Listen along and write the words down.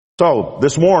So,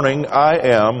 this morning I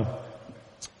am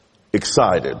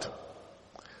excited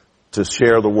to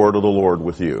share the word of the Lord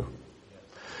with you.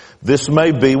 This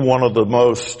may be one of the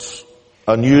most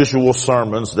unusual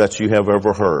sermons that you have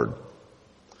ever heard.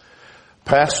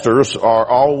 Pastors are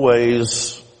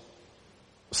always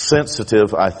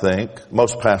sensitive, I think,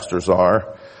 most pastors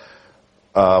are,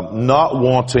 not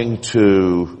wanting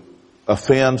to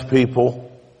offend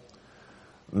people,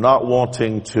 not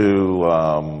wanting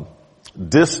to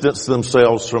distance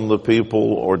themselves from the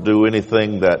people or do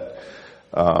anything that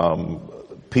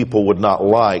people would not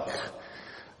like.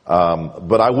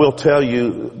 But I will tell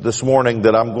you this morning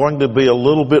that I'm going to be a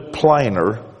little bit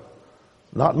plainer,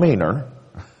 not meaner,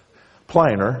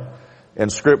 plainer in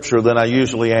Scripture than I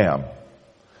usually am.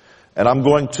 And I'm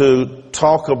going to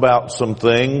talk about some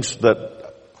things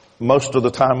that most of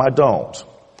the time I don't.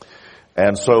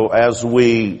 And so as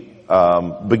we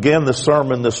begin the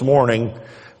sermon this morning,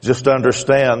 just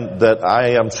understand that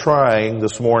I am trying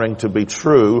this morning to be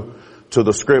true to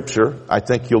the Scripture. I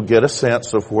think you'll get a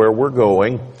sense of where we're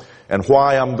going and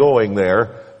why I'm going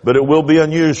there, but it will be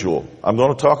unusual. I'm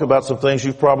going to talk about some things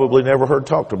you've probably never heard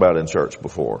talked about in church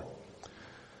before.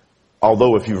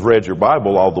 Although if you've read your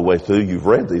Bible all the way through, you've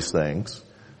read these things,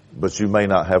 but you may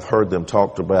not have heard them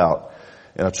talked about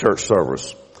in a church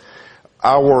service.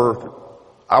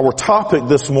 Our topic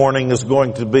this morning is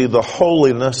going to be the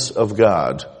holiness of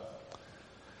God.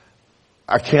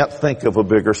 I can't think of a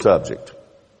bigger subject.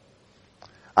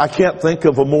 I can't think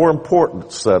of a more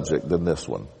important subject than this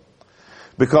one,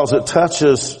 because it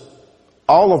touches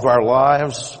all of our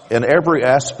lives in every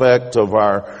aspect of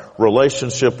our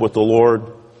relationship with the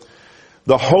Lord.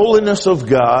 The holiness of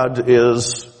God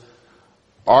is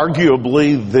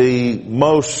arguably the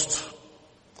most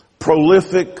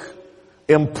prolific,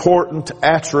 important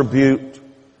attribute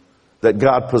that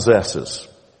God possesses.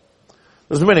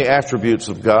 There's many attributes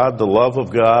of God: the love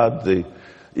of God, the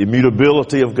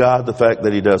immutability of God, the fact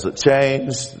that He doesn't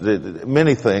change,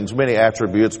 many things, many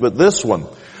attributes. But this one,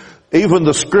 even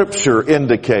the Scripture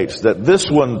indicates that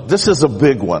this is a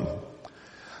big one.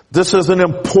 This is an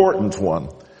important one.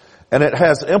 And it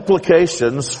has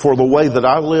implications for the way that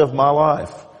I live my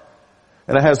life.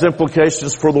 And it has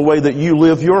implications for the way that you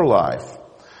live your life.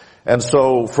 And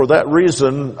so for that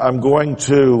reason, I'm going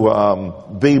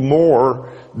to be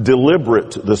more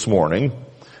deliberate this morning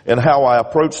in how I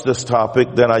approach this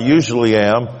topic than I usually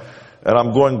am. And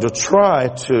I'm going to try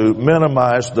to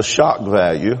minimize the shock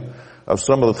value of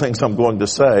some of the things I'm going to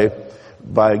say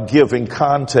by giving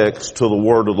context to the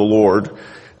word of the Lord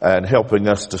and helping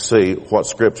us to see what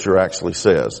Scripture actually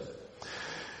says.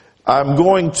 I'm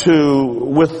going to,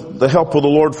 with the help of the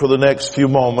Lord for the next few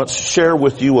moments, share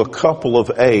with you a couple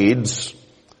of aids,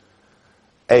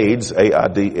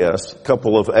 A-I-D-S, a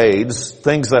couple of aids,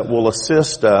 things that will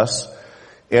assist us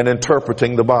in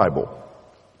interpreting the Bible.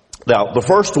 Now, the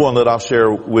first one that I'll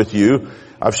share with you,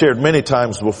 I've shared many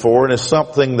times before, and is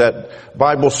something that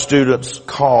Bible students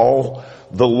call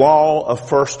the law of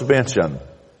first mention.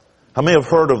 How many have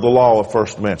heard of the law of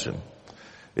first mention?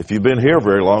 If you've been here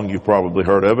very long, you've probably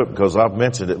heard of it, because I've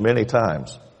mentioned it many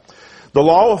times. The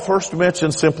law of first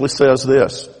mention simply says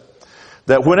this: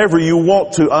 that whenever you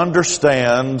want to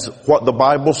understand what the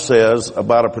Bible says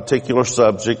about a particular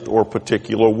subject or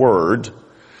particular word,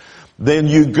 then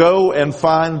you go and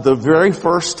find the very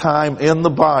first time in the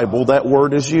Bible that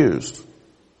word is used.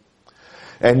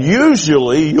 And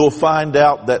usually you'll find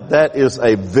out that that is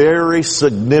a very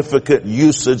significant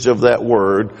usage of that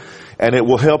word, and it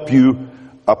will help you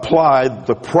apply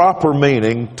the proper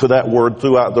meaning to that word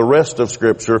throughout the rest of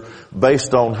Scripture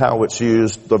based on how it's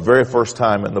used the very first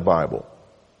time in the Bible.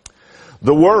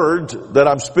 The word that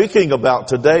I'm speaking about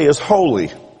today is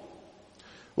holy.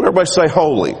 Would everybody say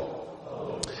holy?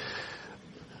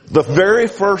 The very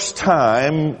first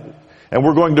time, and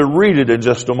we're going to read it in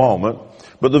just a moment,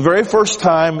 but the very first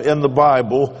time in the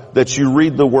Bible that you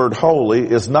read the word holy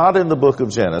is not in the book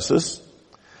of Genesis.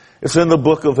 It's in the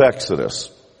book of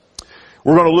Exodus.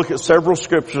 We're going to look at several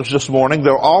scriptures this morning.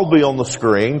 They'll all be on the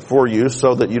screen for you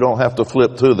so that you don't have to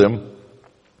flip through them.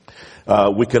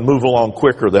 We can move along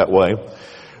quicker that way.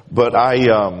 But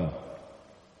I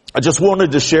just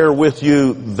wanted to share with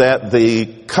you that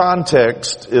the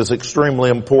context is extremely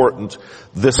important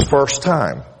this first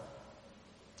time.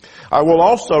 I will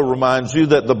also remind you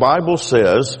that the Bible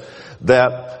says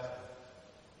that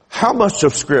how much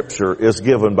of Scripture is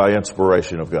given by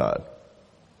inspiration of God?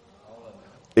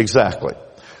 Exactly.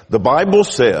 The Bible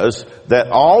says that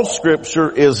all Scripture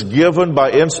is given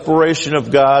by inspiration of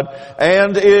God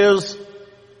and is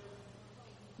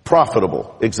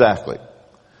profitable. Exactly.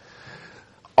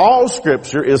 All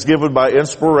Scripture is given by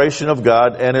inspiration of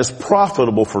God and is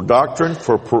profitable for doctrine,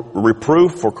 for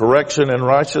reproof, for correction in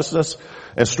righteousness,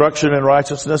 instruction in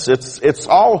righteousness. It's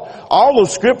all of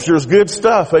Scripture is good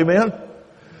stuff. Amen.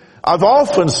 I've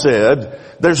often said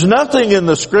there's nothing in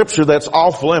the Scripture that's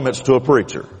off limits to a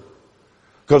preacher.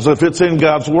 Because if it's in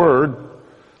God's Word,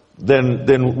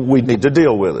 then we need to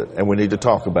deal with it and we need to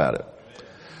talk about it.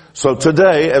 So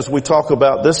today, as we talk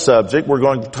about this subject, we're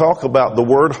going to talk about the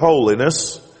word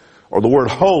holiness, or the word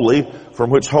holy, from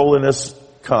which holiness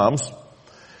comes,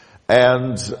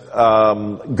 and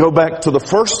go back to the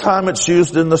first time it's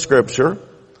used in the Scripture.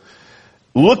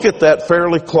 Look at that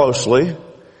fairly closely.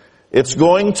 It's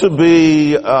going to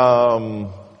be a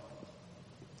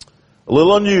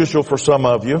little unusual for some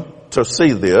of you to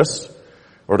see this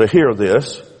or to hear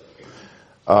this.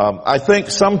 I think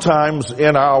sometimes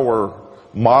in our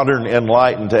modern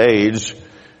enlightened age,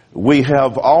 we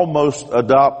have almost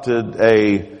adopted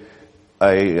an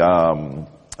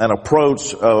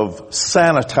approach of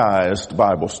sanitized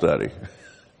Bible study.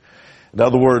 In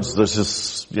other words, there's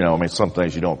just, some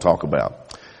things you don't talk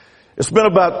about. It's been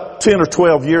about 10 or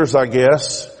 12 years, I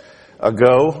guess,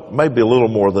 ago, maybe a little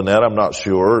more than that, I'm not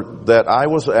sure, that I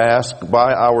was asked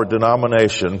by our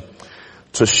denomination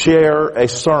to share a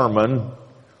sermon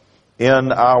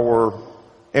in our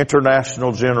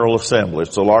International General Assembly.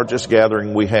 It's the largest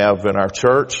gathering we have in our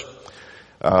church.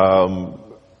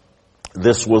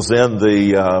 This was in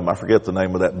I forget the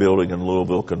name of that building in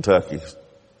Louisville, Kentucky.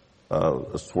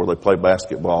 It's where they play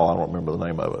basketball. I don't remember the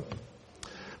name of it.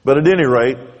 But at any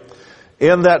rate,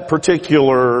 in that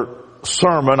particular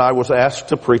sermon, I was asked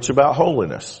to preach about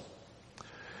holiness.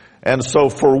 And so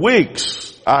for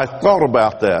weeks, I thought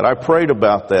about that. I prayed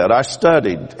about that. I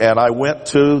studied, and I went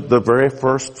to the very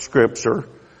first scripture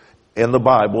in the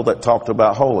Bible that talked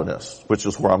about holiness, which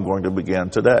is where I'm going to begin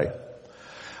today.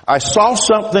 I saw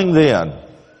something then,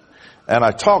 and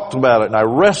I talked about it, and I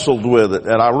wrestled with it,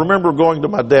 and I remember going to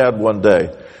my dad one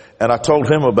day, and I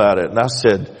told him about it, and I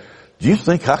said, "Do you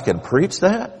think I can preach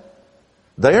that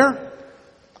there?"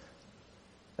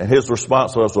 And his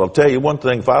response was, "Well, I'll tell you one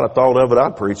thing, if I'd have thought of it,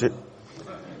 I'd preach it."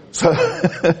 So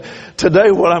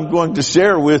today what I'm going to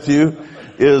share with you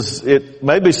is, it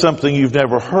may be something you've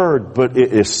never heard, but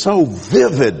it is so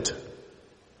vivid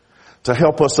to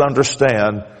help us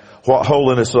understand what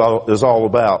holiness is all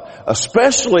about,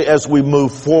 especially as we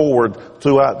move forward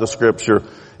throughout the Scripture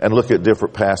and look at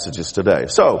different passages today.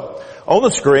 So, on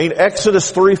the screen,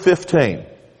 Exodus 3:15.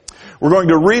 We're going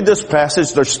to read this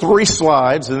passage. There's 3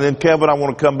 slides, and then Kevin, I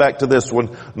want to come back to this one,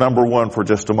 number 1, for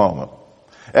just a moment.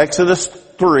 Exodus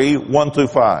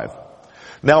 3:1-5.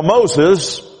 Now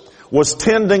Moses was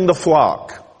tending the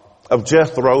flock of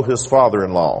Jethro, his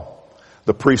father-in-law,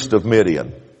 the priest of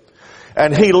Midian.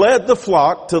 And he led the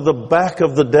flock to the back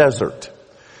of the desert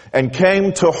and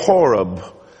came to Horeb,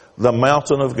 the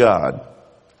mountain of God.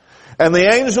 And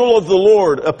the angel of the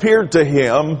Lord appeared to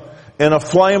him in a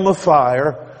flame of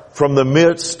fire from the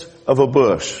midst of a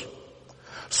bush.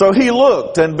 So he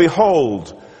looked, and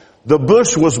behold, the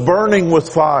bush was burning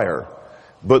with fire,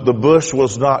 but the bush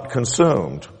was not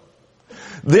consumed.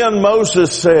 Then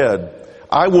Moses said,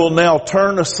 "I will now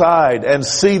turn aside and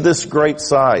see this great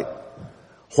sight,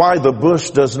 why the bush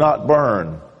does not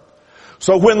burn."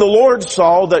 So when the Lord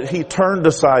saw that he turned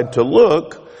aside to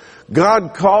look,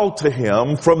 God called to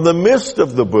him from the midst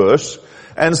of the bush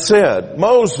and said,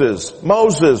 "Moses,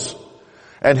 Moses."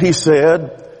 And he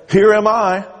said, "Here am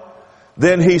I."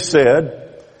 Then he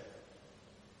said,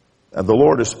 and the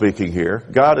Lord is speaking here,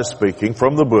 God is speaking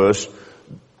from the bush,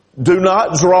 "Do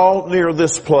not draw near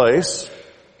this place.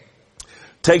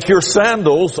 Take your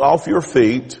sandals off your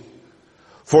feet,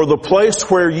 for the place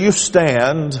where you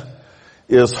stand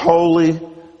is holy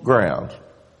ground."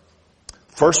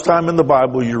 First time in the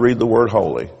Bible you read the word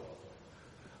holy.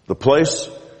 The place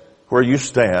where you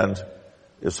stand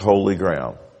is holy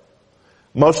ground.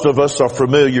 Most of us are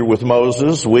familiar with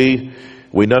Moses. We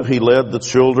know he led the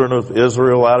children of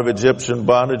Israel out of Egyptian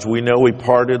bondage. We know he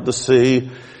parted the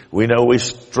sea. We know he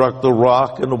struck the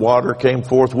rock and the water came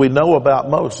forth. We know about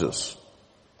Moses.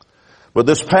 But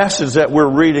this passage that we're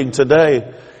reading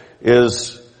today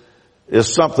is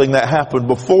something that happened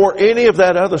before any of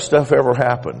that other stuff ever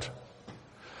happened.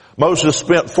 Moses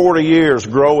spent 40 years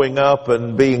growing up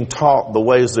and being taught the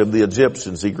ways of the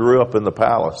Egyptians. He grew up in the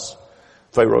palace,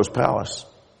 Pharaoh's palace.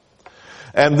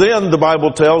 And then the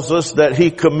Bible tells us that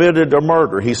he committed a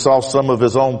murder. He saw some of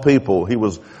his own people. He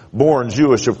was born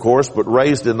Jewish, of course, but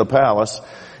raised in the palace.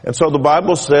 And so the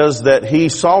Bible says that he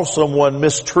saw someone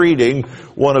mistreating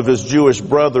one of his Jewish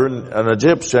brethren, an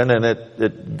Egyptian, and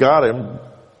it got him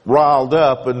riled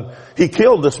up, and he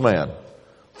killed this man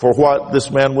for what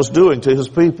this man was doing to his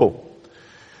people.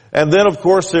 And then, of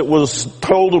course, it was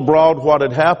told abroad what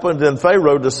had happened, and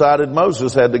Pharaoh decided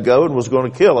Moses had to go and was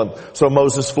going to kill him. So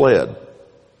Moses fled.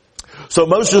 So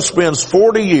Moses spends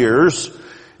 40 years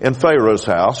in Pharaoh's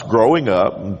house, growing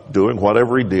up and doing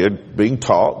whatever he did, being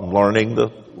taught and learning the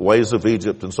ways of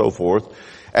Egypt and so forth.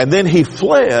 And then he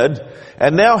fled,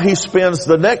 and now he spends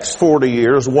the next 40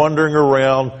 years wandering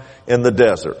around in the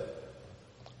desert.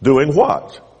 Doing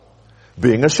what?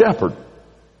 Being a shepherd,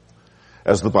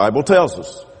 as the Bible tells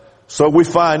us. So we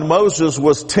find Moses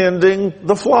was tending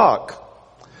the flock,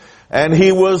 and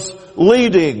he was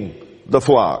leading the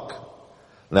flock.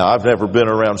 Now, I've never been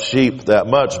around sheep that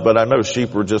much, but I know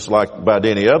sheep are just like about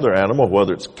any other animal,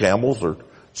 whether it's camels or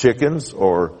chickens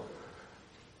or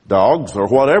dogs or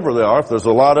whatever they are. If there's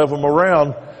a lot of them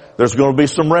around, there's going to be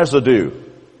some residue.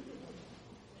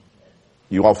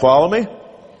 You all follow me?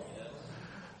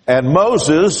 And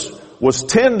Moses was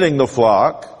tending the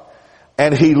flock,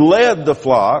 and he led the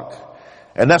flock,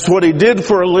 and that's what he did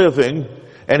for a living,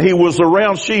 and he was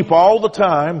around sheep all the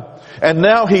time, and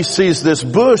now he sees this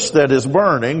bush that is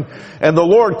burning, and the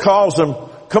Lord calls him,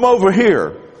 come over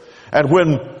here. And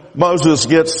when Moses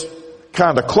gets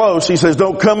kind of close, he says,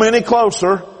 don't come any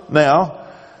closer now.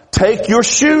 Take your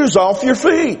shoes off your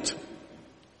feet.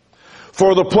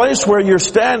 For the place where you're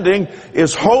standing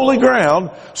is holy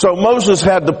ground. So Moses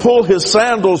had to pull his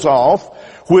sandals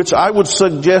off, which I would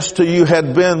suggest to you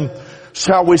had been,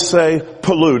 shall we say,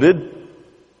 polluted,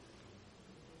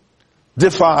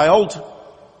 defiled,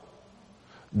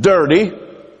 dirty,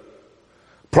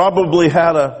 probably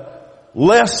had a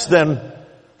less than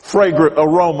fragrant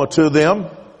aroma to them.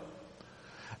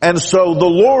 And so the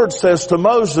Lord says to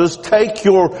Moses, take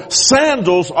your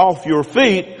sandals off your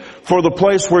feet, for the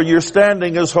place where you're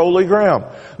standing is holy ground.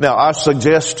 Now, I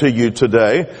suggest to you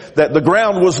today that the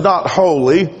ground was not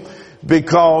holy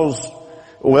because,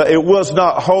 well, it was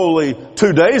not holy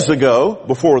 2 days ago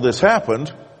before this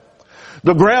happened.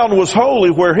 The ground was holy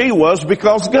where he was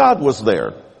because God was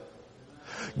there.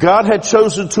 God had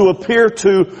chosen to appear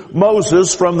to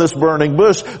Moses from this burning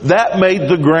bush. That made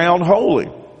the ground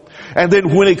holy. And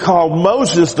then when he called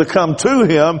Moses to come to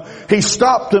him, he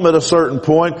stopped him at a certain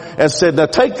point and said, now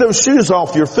take those shoes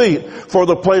off your feet, for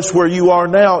the place where you are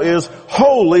now is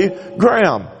holy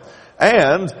ground.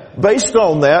 And based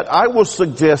on that, I will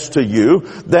suggest to you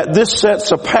that this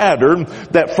sets a pattern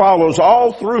that follows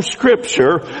all through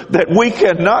Scripture, that we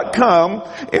cannot come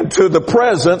into the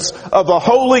presence of a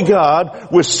holy God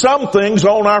with some things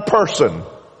on our person.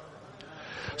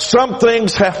 Some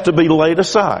things have to be laid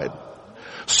aside.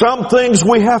 Some things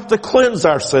we have to cleanse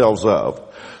ourselves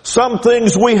of. Some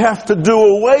things we have to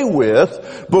do away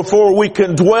with before we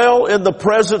can dwell in the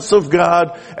presence of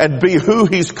God and be who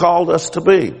He's called us to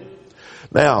be.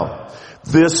 Now,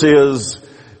 this is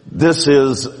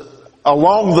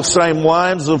along the same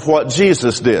lines of what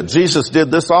Jesus did. Jesus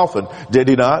did this often, did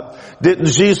He not? Didn't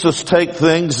Jesus take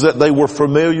things that they were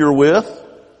familiar with,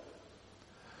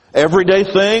 everyday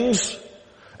things,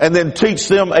 and then teach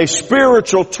them a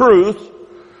spiritual truth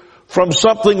from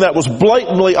something that was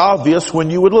blatantly obvious when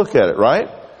you would look at it, right?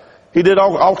 He did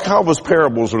all of his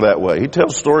parables are that way. He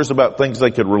tells stories about things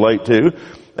they could relate to,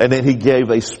 and then he gave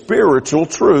a spiritual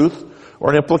truth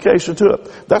or an implication to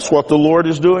it. That's what the Lord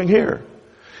is doing here.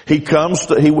 He comes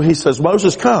to, he says,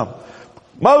 Moses, come.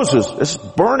 Moses, it's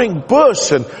burning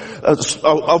bush, and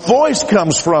a voice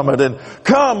comes from it, and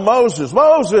come, Moses,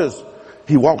 Moses.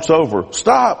 He walks over.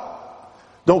 Stop.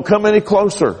 Don't come any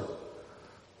closer.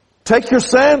 Take your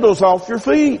sandals off your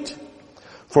feet,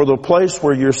 for the place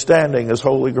where you're standing is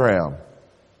holy ground.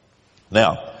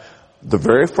 Now, the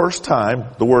very first time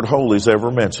the word holy is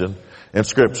ever mentioned in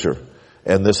Scripture,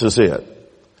 and this is it.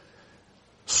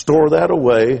 Store that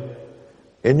away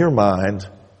in your mind,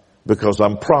 because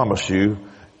I promise you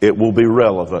it will be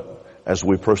relevant as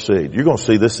we proceed. You're going to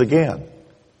see this again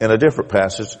in a different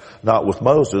passage, not with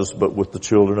Moses, but with the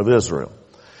children of Israel.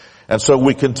 And so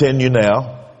we continue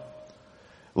now.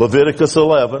 Leviticus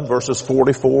 11, verses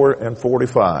 44 and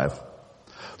 45.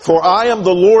 For I am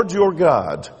the Lord your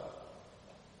God.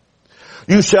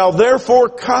 You shall therefore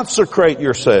consecrate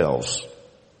yourselves,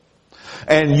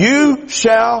 and you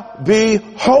shall be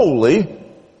holy,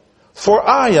 for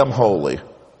I am holy.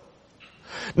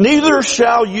 Neither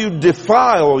shall you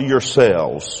defile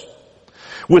yourselves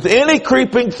with any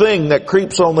creeping thing that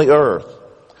creeps on the earth.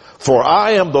 For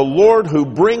I am the Lord who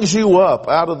brings you up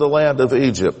out of the land of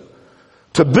Egypt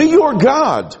to be your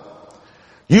God.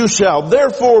 You shall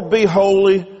therefore be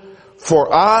holy,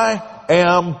 for I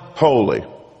am holy.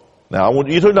 Now I want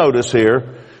you to notice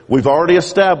here, we've already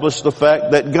established the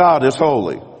fact that God is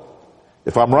holy.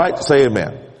 If I'm right, say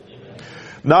amen.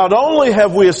 Not only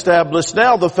have we established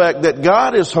now the fact that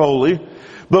God is holy,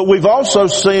 but we've also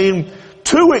seen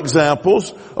two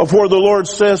examples of where the Lord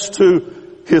says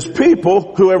to His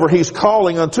people, whoever He's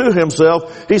calling unto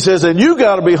Himself, He says, and you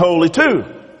got to be holy too.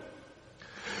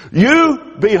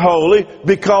 You be holy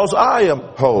because I am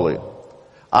holy.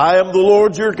 I am the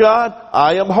Lord your God.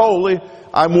 I am holy.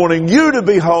 I'm wanting you to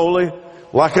be holy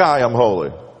like I am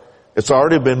holy. It's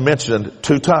already been mentioned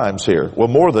 2 times here. Well,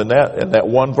 more than that in that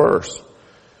one verse.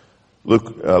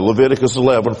 Leviticus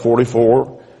 11,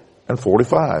 44 and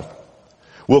 45.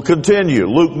 We'll continue.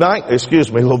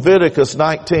 Leviticus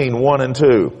 19, 1 and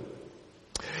 2.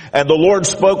 And the Lord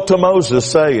spoke to Moses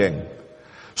saying,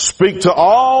 speak to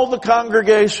all the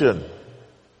congregation.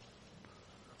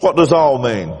 What does all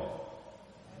mean?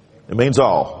 It means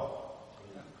all.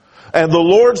 And the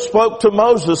Lord spoke to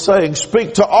Moses saying,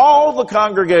 speak to all the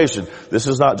congregation. This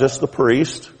is not just the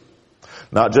priest,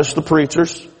 not just the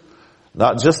preachers,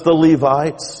 not just the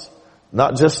Levites,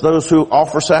 not just those who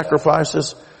offer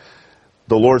sacrifices.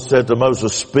 The Lord said to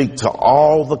Moses, speak to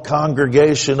all the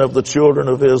congregation of the children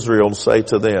of Israel and say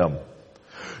to them,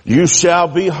 you shall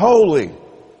be holy,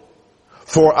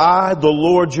 for I, the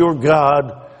Lord your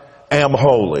God, am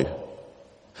holy.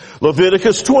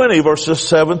 Leviticus 20, verses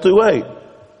 7 through 8.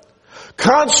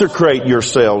 Consecrate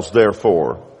yourselves,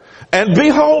 therefore, and be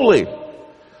holy,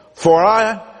 for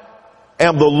I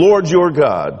am the Lord your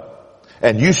God,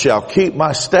 and you shall keep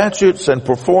my statutes and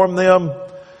perform them.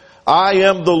 I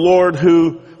am the Lord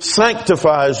who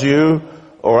sanctifies you,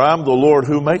 or I'm the Lord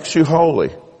who makes you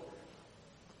holy.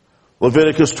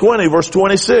 Leviticus 20, verse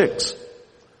 26.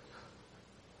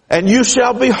 And you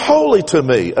shall be holy to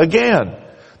me. Again,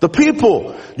 the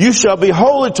people, you shall be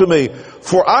holy to me,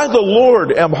 for I, the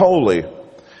Lord, am holy,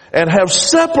 and have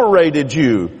separated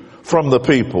you from the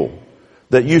people,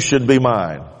 that you should be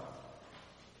mine.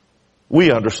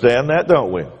 We understand that,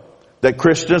 don't we? That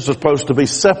Christians are supposed to be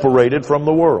separated from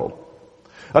the world.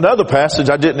 Another passage,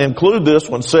 I didn't include this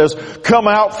one, says, come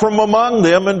out from among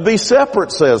them and be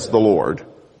separate, says the Lord.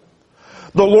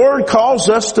 The Lord calls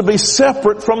us to be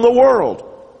separate from the world.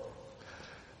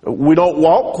 We don't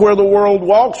walk where the world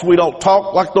walks. We don't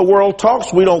talk like the world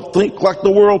talks. We don't think like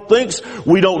the world thinks.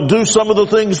 We don't do some of the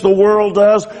things the world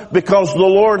does, because the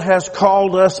Lord has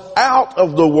called us out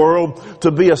of the world to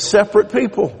be a separate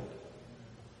people.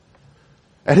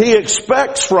 And He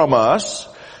expects from us,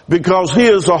 because He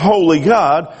is a holy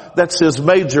God, that's His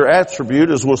major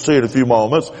attribute, as we'll see in a few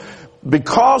moments.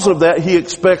 Because of that, He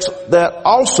expects that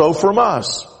also from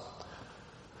us.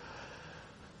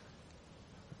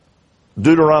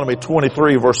 Deuteronomy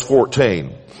 23, verse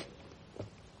 14.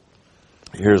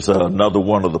 Here's another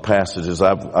one of the passages.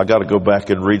 I got to go back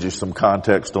and read you some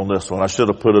context on this one. I should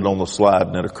have put it on the slide,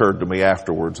 and it occurred to me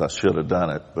afterwards I should have done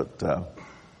it. But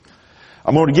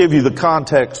I'm going to give you the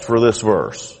context for this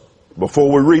verse.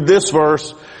 Before we read this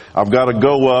verse, I've got to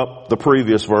go up the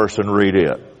previous verse and read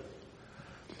it.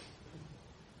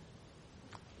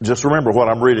 Just remember, what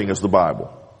I'm reading is the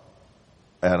Bible.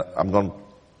 And I'm going to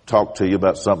talk to you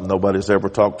about something nobody's ever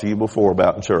talked to you before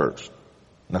about in church.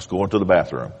 And that's going to the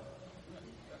bathroom.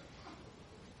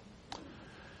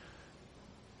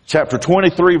 Chapter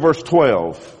 23, verse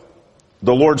 12.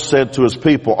 The Lord said to His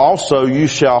people, also you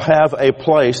shall have a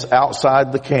place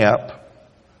outside the camp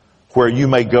where you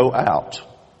may go out.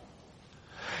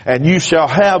 And you shall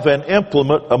have an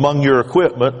implement among your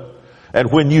equipment,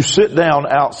 and when you sit down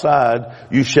outside,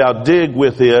 you shall dig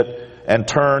with it and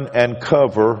turn and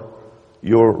cover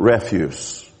your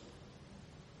refuse.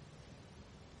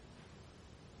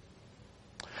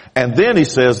 And then He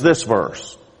says this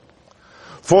verse,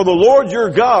 for the Lord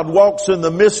your God walks in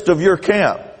the midst of your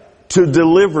camp to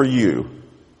deliver you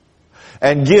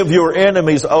and give your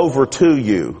enemies over to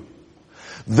you.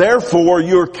 Therefore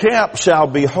your camp shall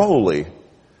be holy,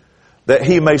 that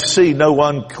He may see no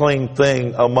unclean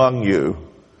thing among you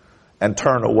and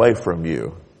turn away from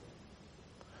you.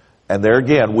 And there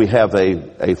again, we have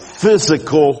a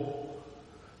physical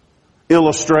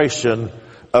illustration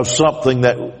of something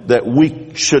that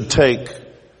we should take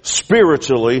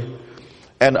spiritually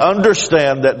and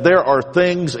understand that there are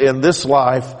things in this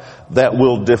life that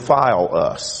will defile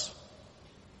us.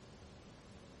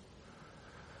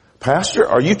 Pastor,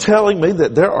 are you telling me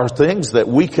that there are things that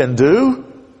we can do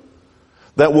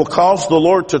that will cause the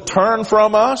Lord to turn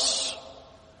from us?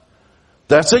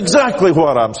 That's exactly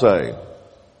what I'm saying.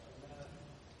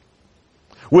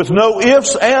 With no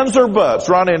ifs, ands, or buts.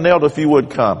 Ronnie and Nelda, if you would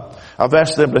come. I've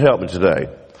asked them to help me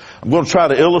today. I'm going to try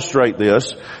to illustrate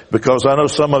this because I know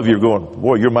some of you are going,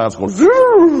 boy, your mind's going,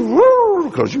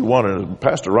 because you wanted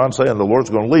Pastor Ron saying the Lord's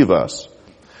going to leave us.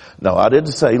 No, I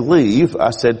didn't say leave. I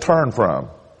said turn from.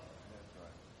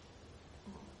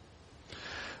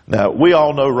 Now, we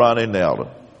all know Ronnie nailed it.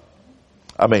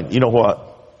 I mean, you know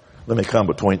what? Let me come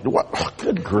between. What? Oh,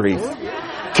 good grief.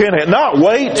 Can it not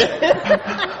wait?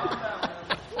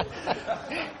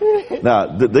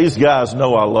 Now, these guys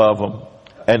know I love them.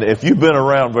 And if you've been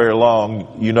around very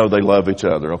long, you know they love each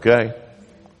other, okay?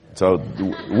 So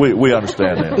we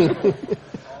understand that.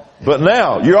 But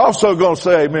now, you're also going to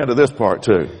say amen to this part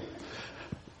too.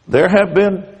 There have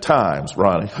been times,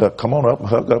 Ronnie, come on up and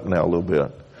hug up now a little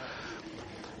bit.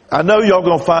 I know y'all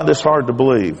going to find this hard to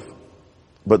believe,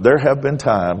 but there have been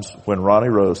times when Ronnie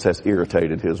Rose has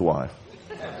irritated his wife.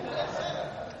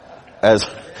 As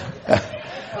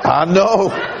I know,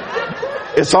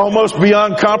 it's almost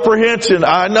beyond comprehension.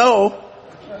 I know,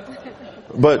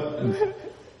 but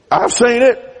I've seen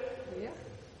it.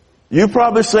 You've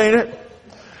probably seen it.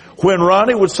 When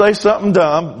Ronnie would say something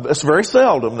dumb, it's very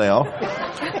seldom now,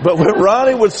 but when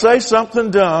Ronnie would say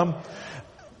something dumb,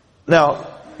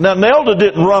 now Nelda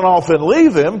didn't run off and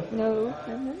leave him. No.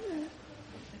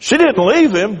 She didn't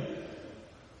leave him,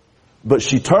 but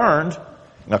she turned.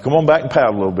 Now come on back and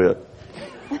pout a little bit.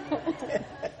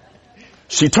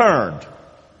 She turned.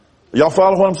 Y'all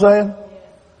follow what I'm saying?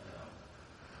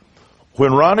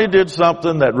 When Ronnie did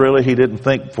something that really he didn't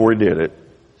think before he did it,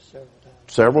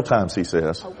 several times he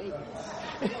says,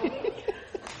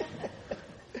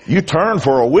 you turn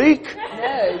for a week?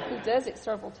 No, he does it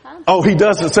several times. Oh, he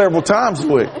does it several times a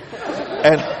week.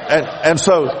 And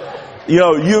so, you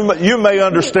know, you may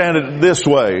understand it this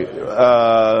way.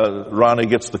 Ronnie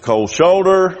gets the cold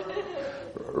shoulder.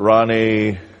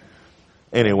 Ronnie,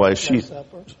 anyway,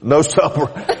 no supper.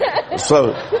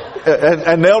 So,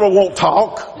 and Nelda won't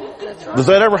talk. Right. Does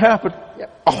that ever happen?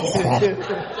 Yep. Oh.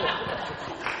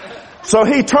 So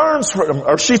he turns from,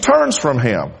 or she turns from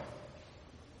him.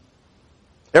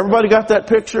 Everybody got that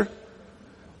picture?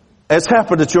 It's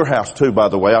happened at your house too, by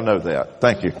the way. I know that.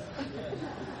 Thank you.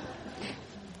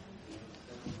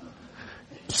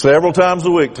 Several times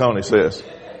a week, Tony says.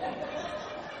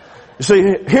 You see,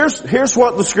 here's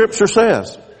what the scripture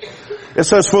says. It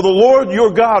says, for the Lord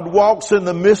your God walks in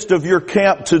the midst of your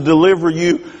camp to deliver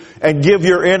you and give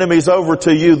your enemies over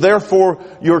to you. Therefore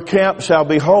your camp shall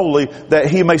be holy, that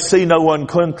he may see no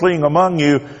unclean among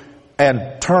you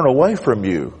and turn away from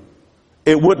you.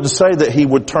 It wouldn't say that he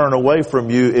would turn away from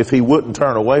you if he wouldn't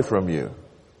turn away from you.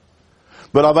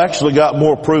 But I've actually got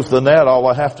more proof than that. All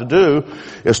I have to do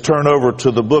is turn over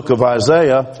to the book of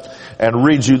Isaiah and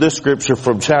read you this scripture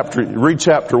from read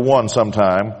chapter 1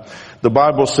 sometime. The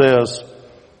Bible says,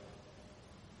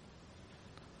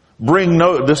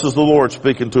 this is the Lord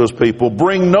speaking to his people,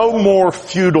 bring no more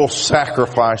futile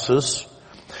sacrifices.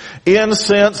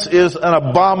 Incense is an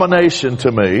abomination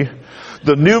to me.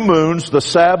 The new moons, the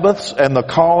Sabbaths, and the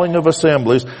calling of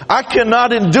assemblies. I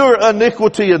cannot endure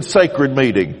iniquity in sacred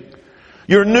meeting.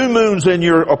 Your new moons and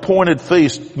your appointed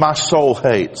feast, my soul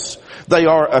hates. They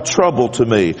are a trouble to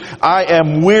me. I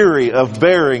am weary of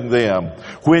bearing them.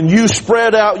 When you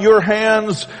spread out your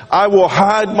hands, I will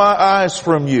hide my eyes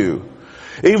from you.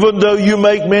 Even though you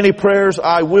make many prayers,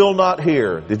 I will not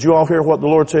hear. Did you all hear what the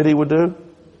Lord said he would do?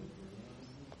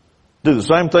 Do the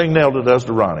same thing Nelda does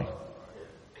to Ronnie.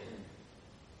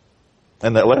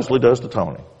 And that Leslie does to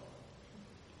Tony.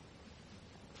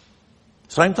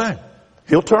 Same thing.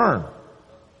 He'll turn.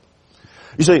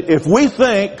 You see, if we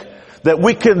think that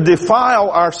we can defile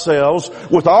ourselves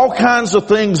with all kinds of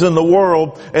things in the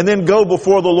world and then go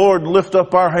before the Lord and lift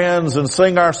up our hands and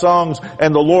sing our songs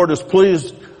and the Lord is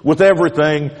pleased with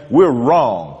everything, we're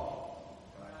wrong.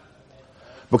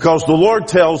 Because the Lord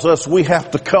tells us we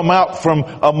have to come out from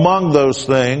among those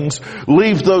things,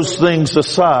 leave those things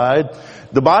aside.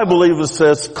 The Bible even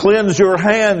says, cleanse your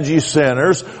hands, you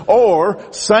sinners,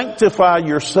 or sanctify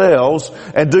yourselves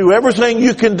and do everything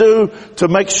you can do to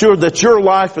make sure that your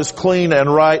life is clean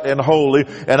and right and holy.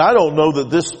 And I don't know that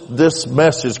this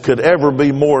message could ever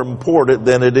be more important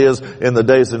than it is in the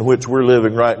days in which we're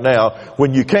living right now,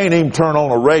 when you can't even turn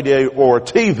on a radio or a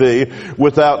TV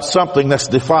without something that's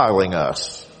defiling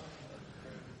us.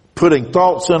 Putting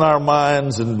thoughts in our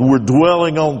minds, and we're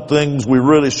dwelling on things we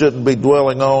really shouldn't be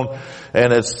dwelling on,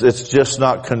 and it's just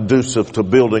not conducive to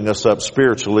building us up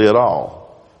spiritually at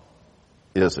all.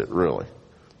 Is it really?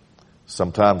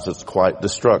 Sometimes it's quite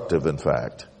destructive, in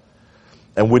fact.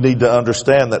 And we need to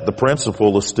understand that the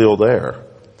principle is still there.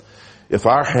 If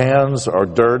our hands are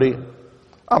dirty,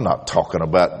 I'm not talking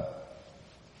about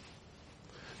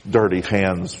dirty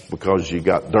hands because you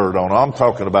got dirt on them. I'm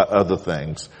talking about other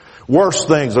things. Worse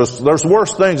things. There's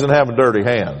worse things than having dirty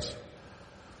hands.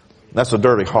 That's a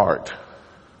dirty heart.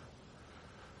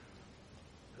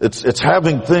 It's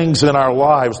having things in our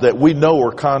lives that we know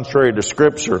are contrary to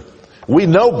Scripture. We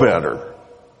know better.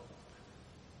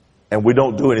 and we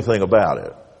don't do anything about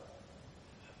it.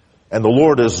 And the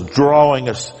Lord is drawing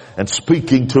us and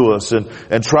speaking to us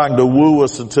and trying to woo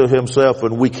us into Himself,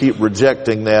 and we keep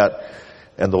rejecting that.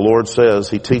 And the Lord says,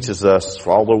 He teaches us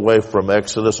all the way from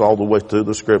Exodus all the way through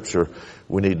the Scripture,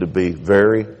 we need to be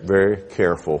very, very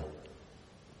careful.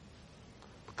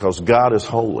 Because God is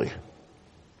holy.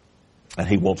 And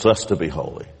He wants us to be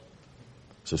holy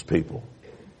as His people.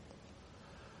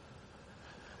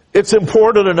 It's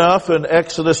important enough in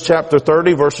Exodus chapter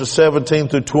 30 verses 17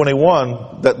 through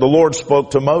 21 that the Lord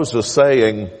spoke to Moses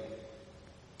saying,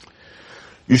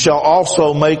 "You shall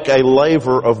also make a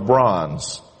laver of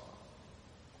bronze,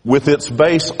 with its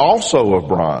base also of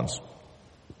bronze."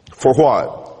 For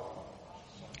what?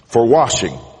 For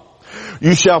washing.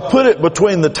 "You shall put it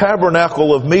between the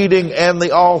tabernacle of meeting and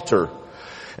the altar.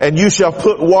 And you shall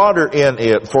put water in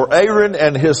it, for Aaron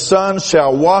and his sons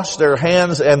shall wash their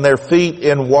hands and their feet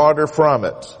in water from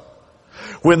it.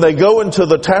 When they go into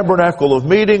the tabernacle of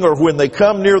meeting, or when they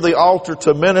come near the altar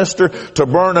to minister, to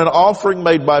burn an offering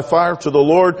made by fire to the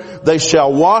Lord, they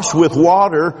shall wash with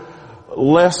water,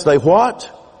 lest they" what?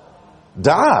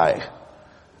 "Die."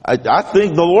 I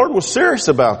think the Lord was serious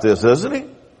about this, isn't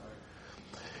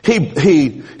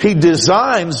He? He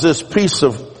designs this piece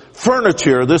of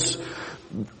furniture, this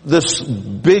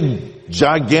big,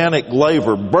 gigantic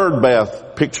laver, bird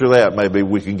bath. Picture that. Maybe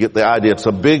we can get the idea. It's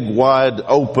a big, wide,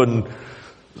 open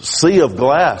sea of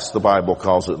glass, the Bible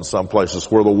calls it in some places,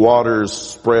 where the water is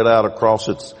spread out across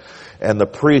it. And the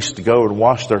priests go and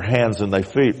wash their hands and their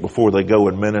feet before they go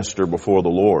and minister before the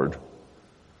Lord.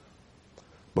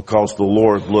 Because the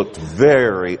Lord looked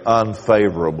very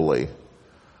unfavorably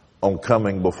on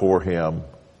coming before Him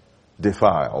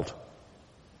defiled.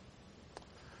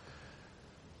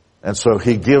 And so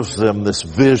He gives them this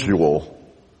visual,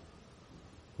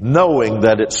 knowing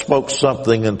that it spoke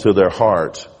something into their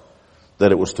heart,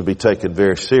 that it was to be taken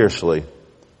very seriously.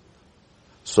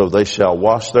 So they shall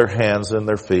wash their hands and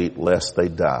their feet, lest they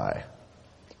die.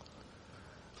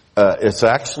 It's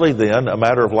actually then a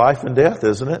matter of life and death,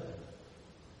 isn't it?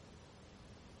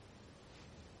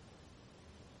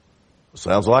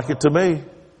 Sounds like it to me.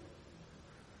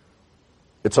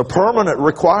 It's a permanent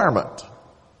requirement.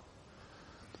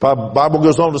 The Bible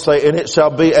goes on to say, "And it shall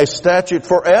be a statute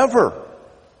forever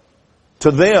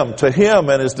to them, to him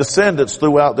and his descendants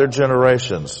throughout their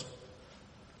generations."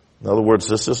 In other words,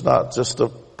 this is not just a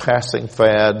passing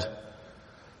fad,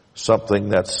 something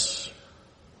that's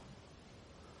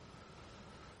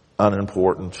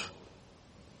unimportant.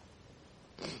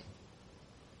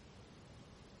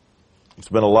 It's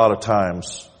been a lot of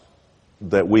times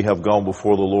that we have gone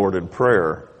before the Lord in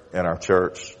prayer in our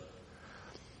church,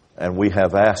 and we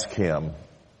have asked Him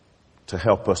to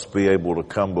help us be able to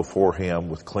come before Him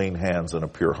with clean hands and a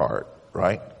pure heart,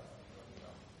 right?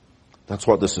 That's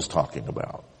what this is talking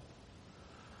about.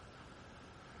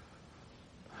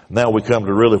 Now we come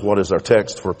to really what is our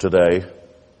text for today.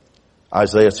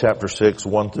 Isaiah chapter 6,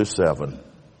 1 through 7.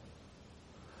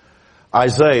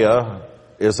 Isaiah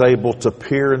is able to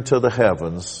peer into the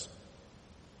heavens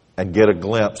and get a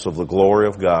glimpse of the glory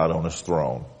of God on His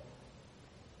throne.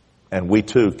 And we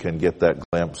too can get that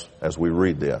glimpse as we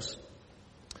read this.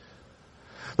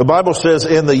 The Bible says,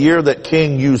 "In the year that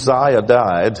King Uzziah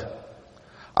died,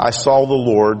 I saw the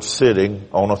Lord sitting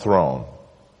on a throne,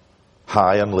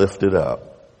 high and lifted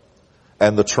up,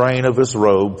 and the train of His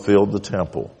robe filled the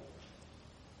temple.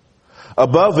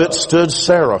 Above it stood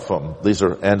seraphim." These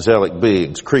are angelic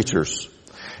beings, creatures.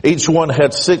 "Each one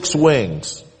had 6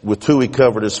 wings. With 2 he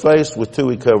covered his face, with 2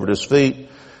 he covered his feet,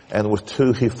 and with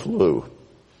 2 he flew.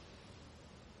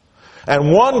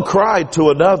 And one cried to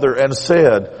another and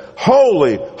said,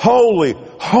 'Holy, holy,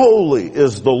 holy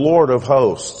is the Lord of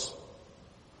hosts.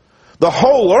 The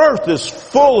whole earth is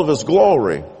full of His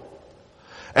glory.'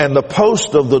 And the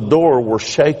posts of the door were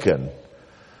shaken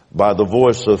by the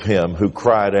voice of him who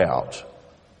cried out,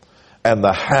 and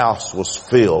the house was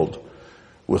filled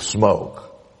with smoke.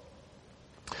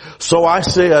 So I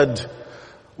said,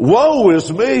 'Woe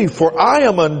is me, for I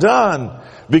am undone,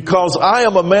 because I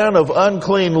am a man of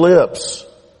unclean lips,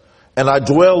 and I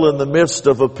dwell in the midst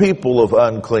of a people of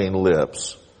unclean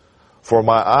lips. For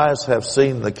my eyes have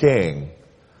seen the King,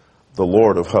 the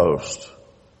Lord of hosts.'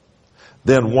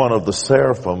 Then one of the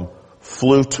seraphim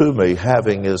flew to me,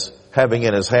 having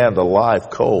in his hand a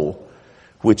live coal,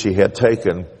 which he had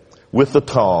taken with the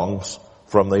tongs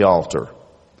from the altar.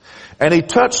 And he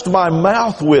touched my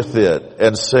mouth with it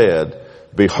and said,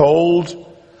 'Behold,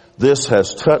 this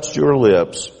has touched your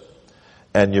lips,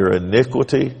 and your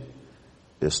iniquity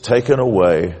is taken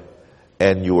away,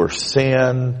 and your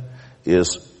sin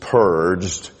is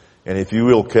purged And if you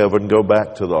will, Kevin, go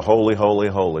back to the holy, holy,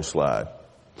 holy slide.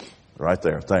 Right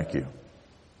there. Thank you.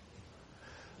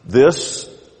 This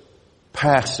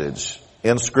passage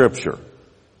in Scripture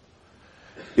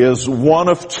is one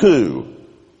of two.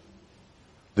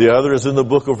 The other is in the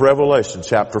book of Revelation,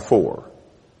 chapter 4.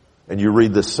 And you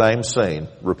read the same scene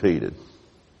repeated.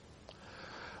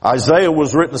 Isaiah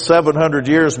was written 700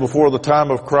 years before the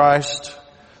time of Christ.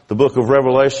 The book of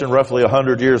Revelation, roughly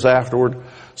 100 years afterward.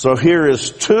 So here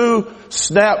is two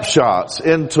snapshots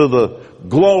into the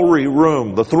glory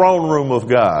room, the throne room of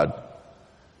God.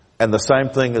 And the same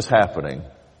thing is happening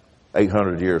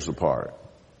 800 years apart.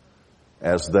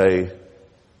 As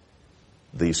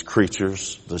these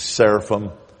creatures, the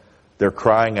seraphim, they're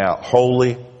crying out,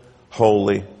 holy,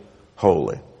 holy,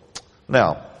 holy.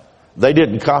 Now, they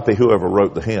didn't copy whoever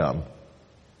wrote the hymn,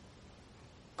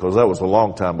 because that was a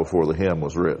long time before the hymn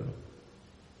was written.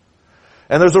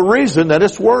 And there's a reason that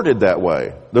it's worded that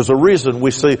way. There's a reason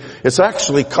we see it's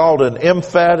actually called an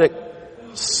emphatic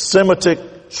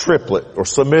Semitic triplet or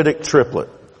Semitic triplet,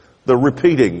 the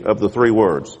repeating of the three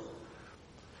words.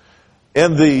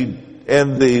 In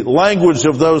the language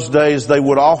of those days, they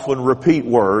would often repeat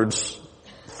words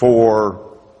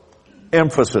for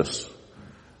emphasis.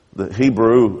 The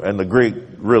Hebrew and the Greek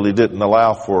really didn't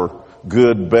allow for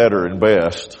good, better, and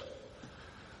best.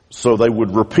 So they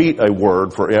would repeat a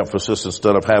word for emphasis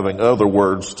instead of having other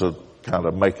words to kind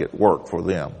of make it work for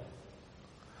them.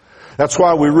 That's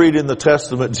why we read in the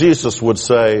Testament, Jesus would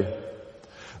say,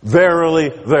 verily,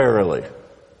 verily,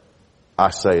 I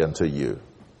say unto you.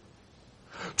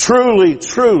 Truly,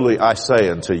 truly, I say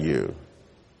unto you.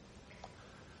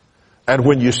 And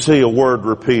when you see a word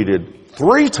repeated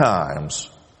 3 times,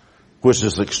 which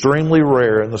is extremely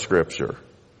rare in the Scripture,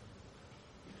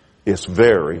 it's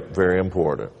very, very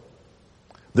important.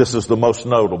 This is the most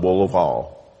notable of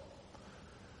all.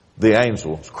 The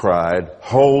angels cried,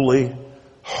 holy,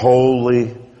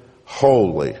 holy,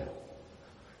 holy,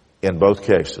 in both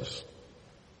cases.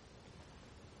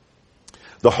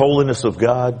 The holiness of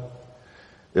God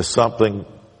is something,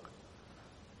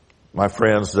 my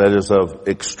friends, that is of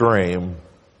extreme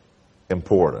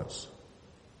importance.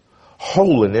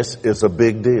 Holiness is a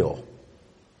big deal.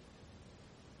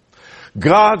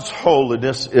 God's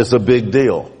holiness is a big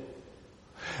deal.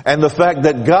 And the fact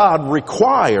that God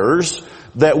requires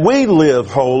that we live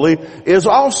holy is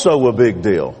also a big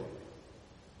deal.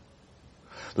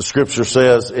 The Scripture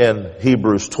says in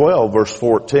Hebrews 12, verse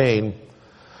 14,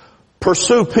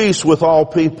 pursue peace with all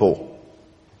people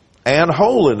and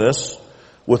holiness,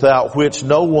 without which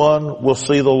no one will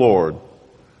see the Lord.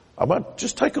 I might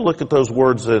just take a look at those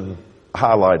words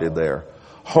highlighted there.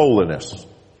 Holiness,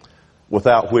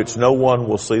 without which no one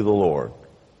will see the Lord.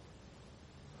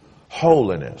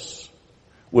 Holiness,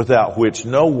 without which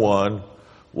no one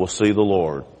will see the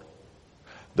Lord.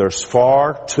 There's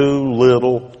far too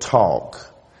little talk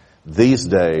these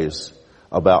days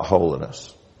about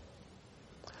holiness.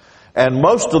 And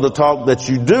most of the talk that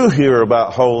you do hear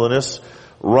about holiness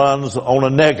runs on a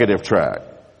negative track,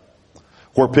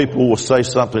 where people will say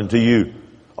something to you,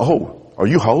 oh, are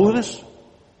you holiness?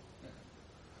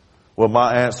 Well,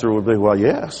 my answer would be, well,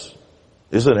 yes.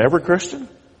 Isn't every Christian?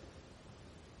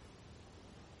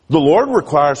 The Lord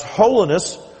requires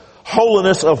holiness,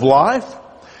 holiness of life,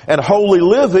 and holy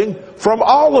living from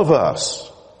all of us.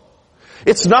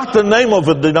 It's not the name of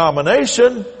a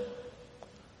denomination.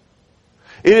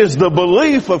 It is the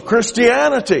belief of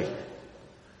Christianity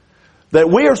that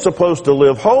we are supposed to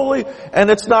live holy, and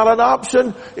it's not an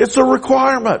option, it's a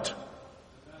requirement.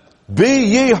 Be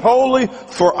ye holy,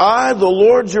 for I, the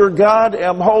Lord your God,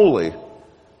 am holy.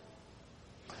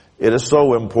 It is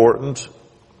so important.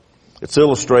 It's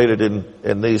illustrated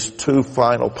in these 2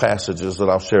 final passages that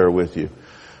I'll share with you.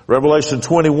 Revelation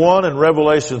 21 and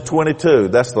Revelation 22.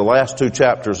 That's the last 2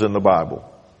 chapters in the Bible.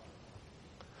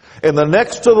 In the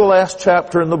next to the last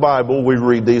chapter in the Bible, we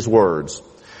read these words.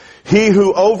 He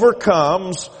who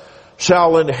overcomes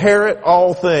shall inherit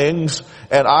all things,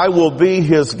 and I will be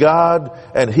his God,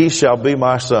 and he shall be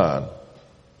my son.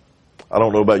 I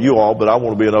don't know about you all, but I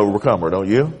want to be an overcomer, don't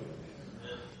you?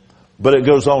 But it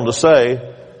goes on to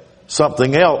say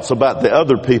something else about the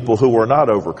other people who are not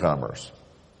overcomers.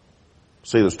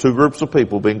 See, there's 2 groups of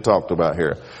people being talked about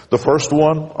here. The first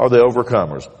one are the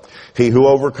overcomers. He who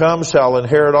overcomes shall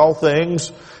inherit all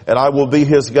things, and I will be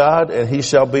his God, and he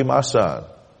shall be my son.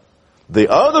 The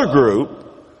other group,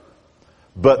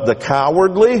 but the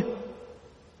cowardly,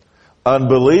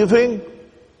 unbelieving,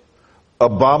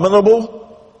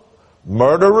 abominable,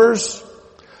 murderers,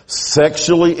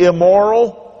 sexually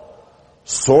immoral,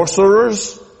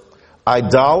 sorcerers,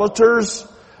 idolaters,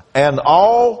 and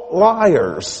all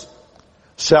liars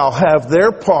shall have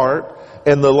their part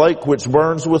in the lake which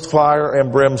burns with fire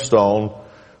and brimstone,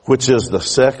 which is the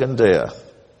second death.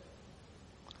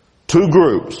 Two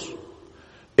groups.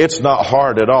 It's not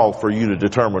hard at all for you to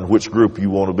determine which group you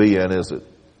want to be in, is it?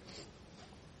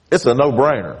 It's a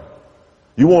no-brainer.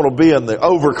 You want to be in the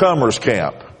overcomers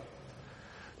camp.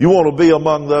 You want to be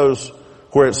among those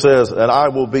where it says, and I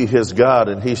will be his God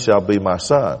and he shall be my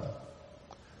son.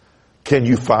 Can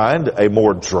you find a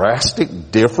more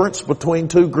drastic difference between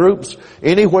two groups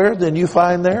anywhere than you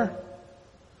find there?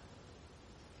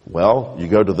 Well, you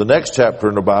go to the next chapter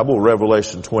in the Bible,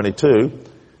 Revelation 22.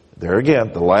 There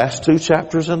again, the last two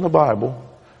chapters in the Bible,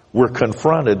 we're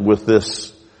confronted with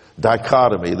this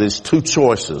dichotomy, these two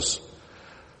choices.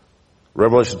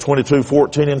 Revelation 22,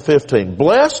 14 and 15.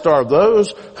 Blessed are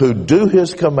those who do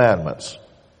his commandments,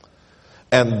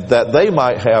 and that they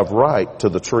might have right to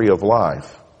the tree of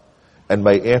life, and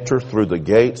may enter through the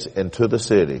gates into the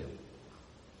city.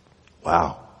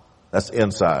 Wow, that's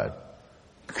inside.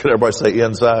 Could everybody say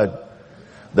inside?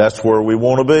 That's where we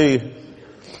want to be.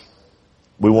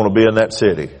 We want to be in that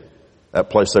city. That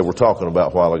place they were talking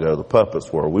about a while ago, the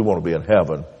puppets were. We want to be in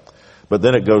heaven. But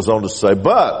then it goes on to say,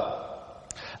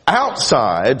 but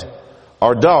outside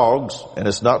are dogs, and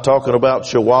it's not talking about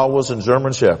chihuahuas and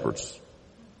German shepherds.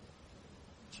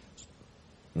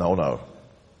 No.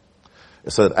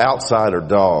 It said outside are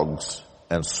dogs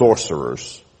and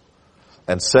sorcerers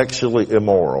and sexually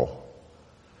immoral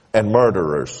and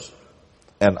murderers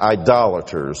and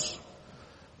idolaters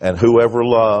and whoever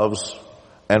loves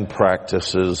and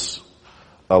practices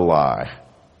a lie.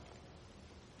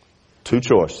 Two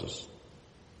choices.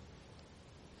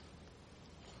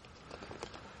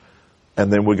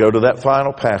 And then we go to that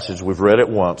final passage. We've read it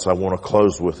once. I want to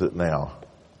close with it now,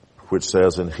 which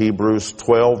says in Hebrews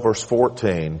 12 verse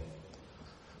 14,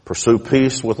 pursue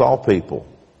peace with all people,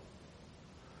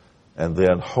 and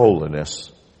then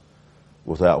holiness,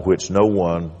 without which no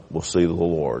one will see the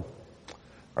Lord.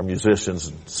 Our musicians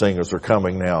and singers are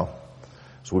coming now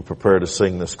as we prepare to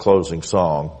sing this closing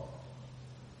song.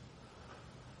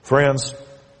 Friends,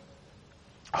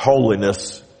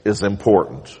 holiness is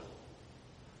important.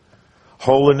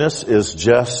 Holiness is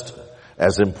just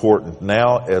as important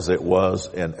now as it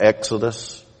was in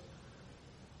Exodus,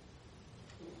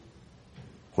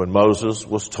 when Moses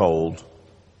was told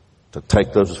to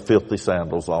take those filthy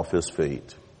sandals off his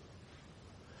feet.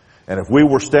 And if we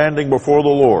were standing before the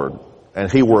Lord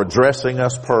and he were addressing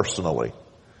us personally,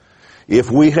 if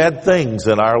we had things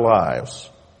in our lives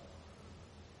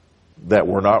that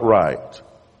were not right,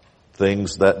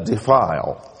 things that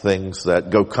defile, things that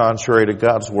go contrary to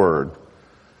God's word,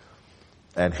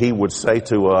 and he would say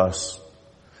to us,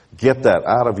 get that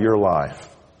out of your life.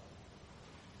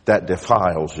 That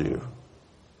defiles you.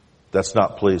 That's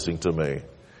not pleasing to me.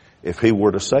 If he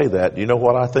were to say that, you know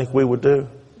what I think we would do?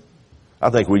 I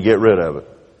think we'd get rid of it.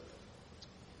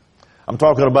 I'm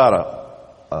talking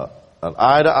about an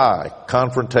eye-to-eye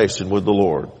confrontation with the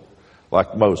Lord,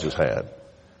 like Moses had.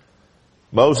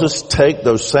 Moses, take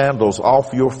those sandals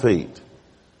off your feet,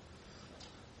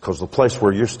 because the place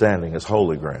where you're standing is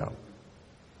holy ground.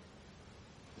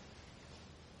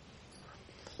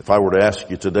 If I were to ask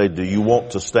you today, do you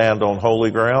want to stand on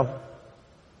holy ground?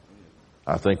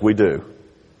 I think we do.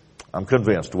 I'm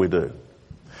convinced we do.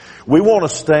 We want to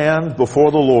stand before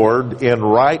the Lord in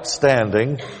right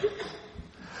standing,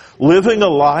 living a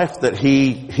life that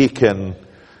He can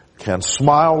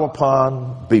smile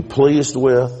upon, be pleased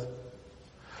with.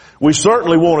 We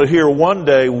certainly want to hear one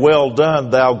day, well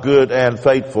done, thou good and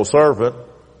faithful servant.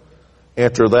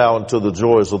 Enter thou into the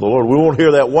joys of the Lord. We want to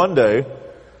hear that one day.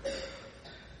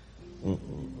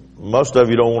 Most of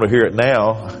you don't want to hear it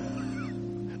now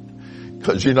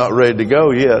because you're not ready to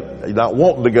go yet. You're not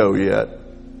wanting to go yet.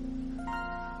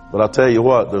 But I'll tell you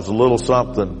what, there's a little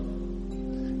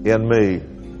something in me.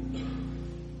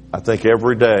 I think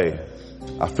every day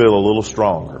I feel a little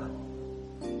stronger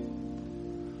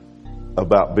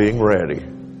about being ready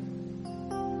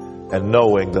and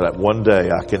knowing that one day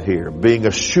I can hear, being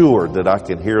assured that I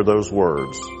can hear those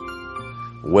words,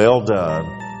 well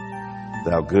done,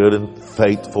 thou good and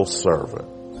faithful servant.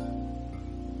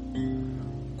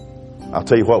 I'll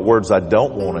tell you what words I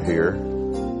don't want to hear.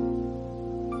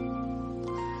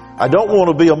 I don't want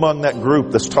to be among that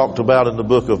group that's talked about in the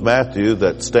book of Matthew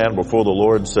that stand before the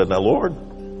Lord and said, now Lord,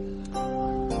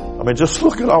 I mean, just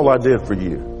look at all I did for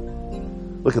you.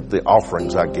 Look at the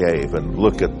offerings I gave, and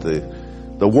look at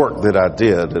the work that I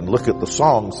did, and look at the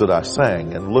songs that I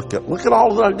sang, and look at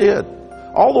all that I did.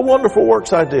 All the wonderful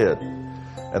works I did.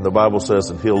 And the Bible says,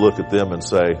 and he'll look at them and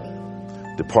say,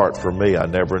 depart from me, I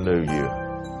never knew you.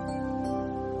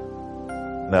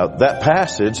 Now, that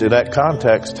passage in that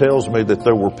context tells me that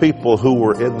there were people who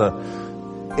were in the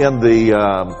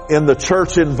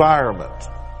church environment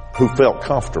who felt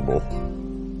comfortable,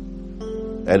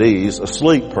 at ease,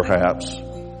 asleep perhaps,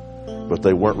 but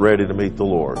they weren't ready to meet the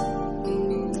Lord.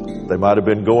 They might have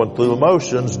been going through the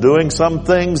motions, doing some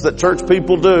things that church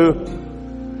people do,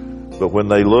 but when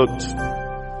they looked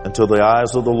into the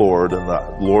eyes of the Lord and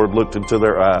the Lord looked into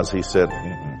their eyes, He said,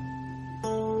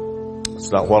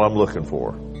 it's not what I'm looking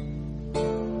for.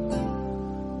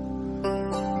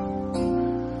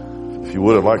 If you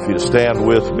would, I'd like for you to stand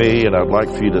with me, and I'd like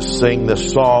for you to sing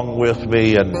this song with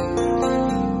me, and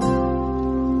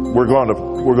we're going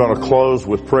to close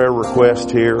with prayer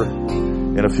request here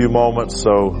in a few moments.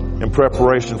 So in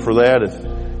preparation for that,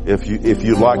 if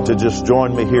you'd like to just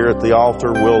join me here at the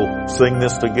altar, we'll sing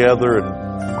this together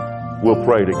and we'll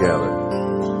pray together.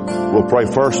 We'll pray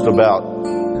first about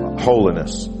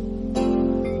holiness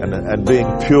and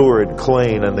being pure and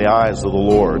clean in the eyes of the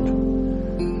Lord.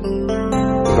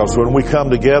 Because when we come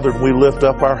together and we lift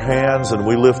up our hands and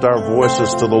we lift our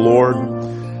voices to the Lord,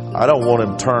 I don't want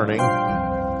Him turning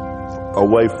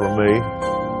away from me.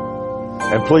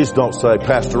 And please don't say,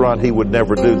 Pastor Ron, He would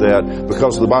never do that,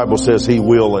 because the Bible says He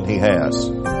will and He has.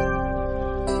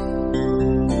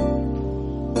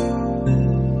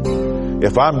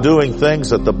 If I'm doing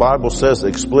things that the Bible says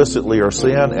explicitly are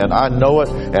sin, and I know it,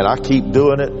 and I keep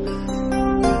doing it,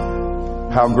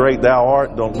 how great Thou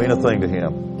art don't mean a thing to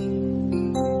Him.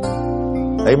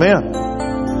 Amen.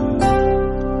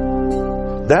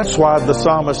 That's why the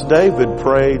psalmist David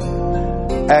prayed,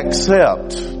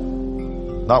 accept,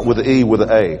 not with an E, with an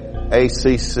A,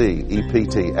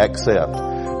 A-C-C-E-P-T, accept.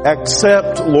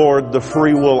 Accept, Lord, the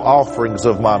free will offerings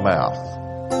of my mouth.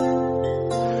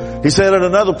 He said in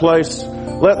another place,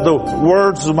 let the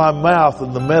words of my mouth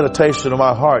and the meditation of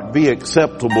my heart be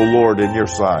acceptable, Lord, in your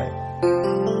sight.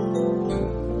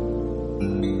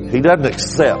 He doesn't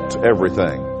accept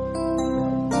everything.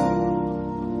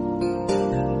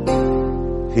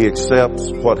 He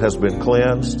accepts what has been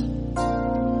cleansed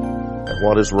and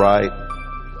what is right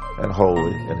and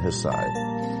holy in His sight.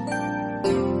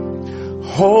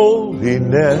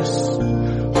 Holiness,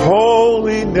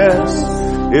 holiness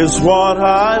is what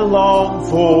I long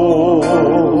for.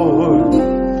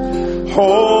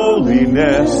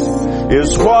 Holiness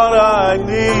is what I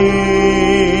need.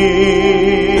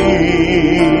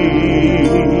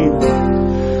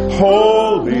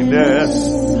 Holiness,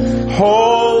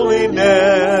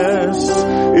 holiness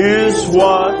is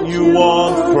what you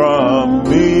want from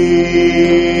me.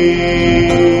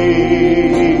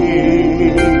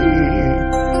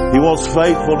 He wants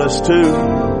faithfulness too.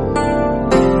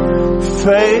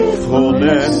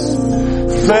 Faithfulness,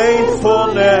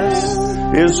 faithfulness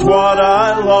is what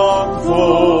I long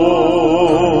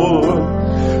for.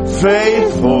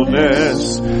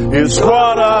 Faithfulness is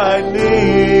what I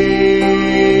need.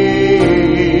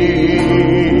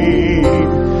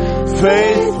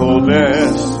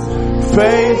 Faithfulness,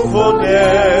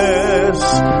 faithfulness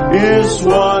is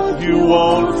what you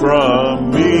want from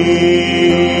me.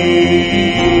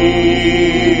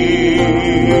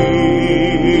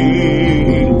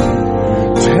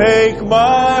 Take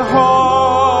my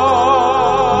heart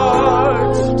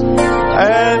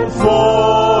and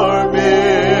form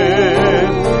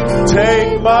it.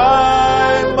 Take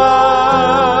my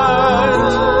mind,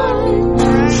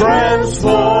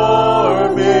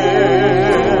 transform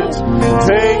it.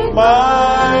 Take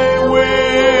my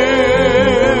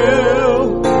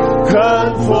will,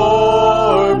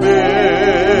 conform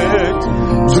it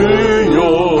to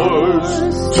yours,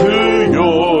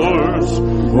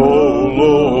 oh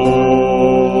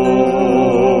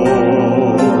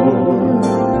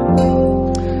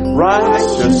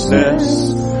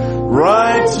Righteousness,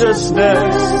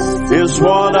 righteousness is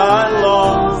what I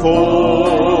long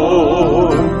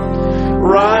for.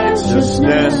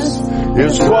 Righteousness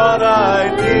is what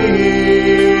I need.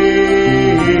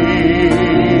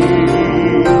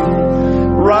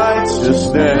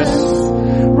 Righteousness,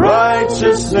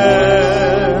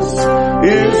 righteousness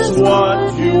is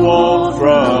what you want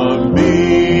from me.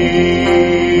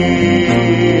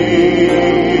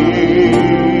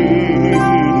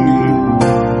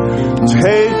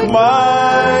 Take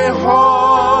my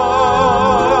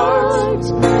heart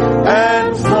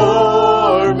and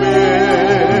form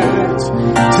it.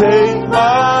 Take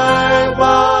my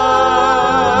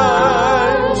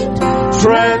mind,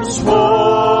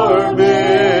 transform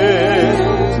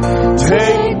it.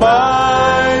 Take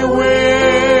my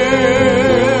will,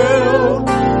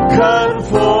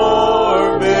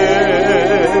 conform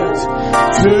it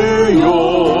to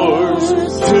yours,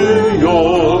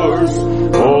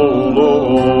 oh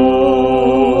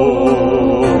Lord.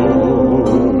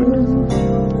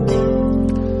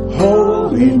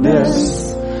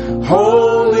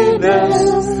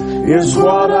 is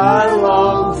what I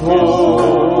long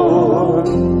for.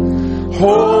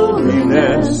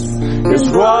 Holiness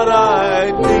is what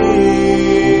I need.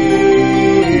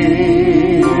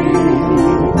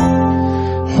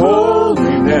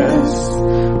 Holiness,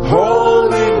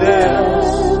 holiness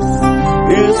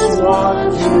is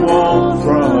what you want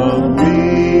from me.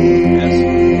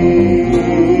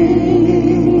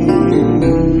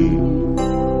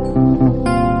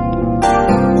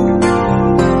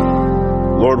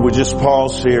 Lord, we just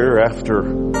pause here after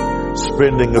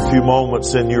spending a few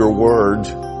moments in your word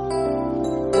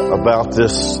about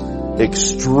this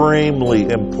extremely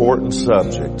important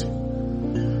subject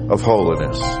of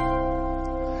holiness.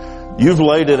 You've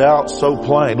laid it out so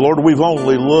plain. Lord, we've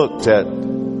only looked at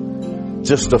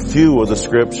just a few of the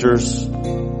scriptures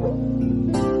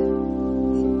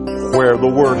where the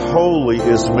word holy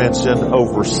is mentioned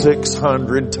over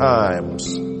 600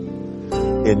 times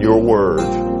in your word.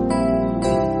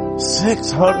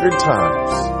 600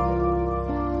 times.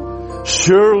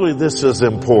 Surely this is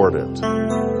important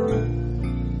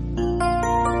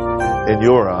in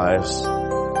your eyes.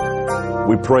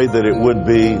 We pray that it would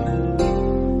be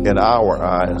in our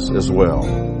eyes as well.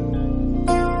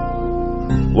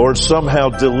 Lord, somehow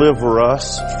deliver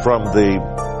us from the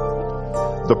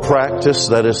practice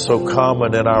that is so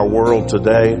common in our world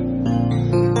today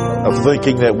of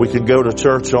thinking that we can go to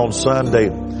church on Sunday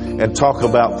and talk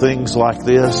about things like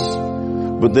this,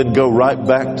 but then go right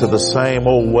back to the same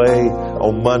old way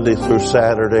on Monday through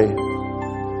Saturday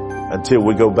until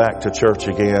we go back to church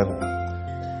again.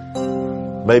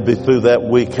 Maybe through that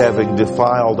week having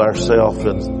defiled ourselves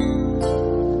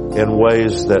in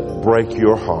ways that break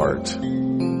your heart.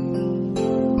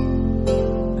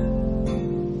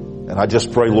 And I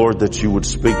just pray, Lord, that you would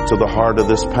speak to the heart of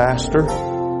this pastor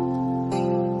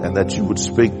and that you would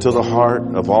speak to the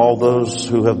heart of all those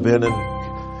who have been in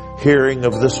hearing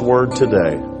of this word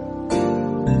today,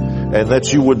 and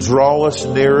that you would draw us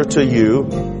nearer to you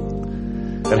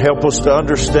and help us to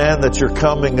understand that you're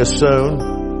coming as soon,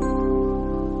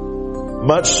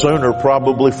 much sooner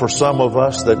probably for some of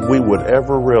us than we would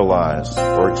ever realize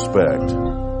or expect.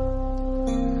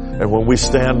 And when we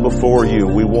stand before you,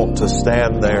 we want to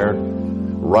stand there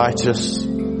righteous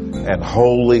and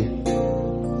holy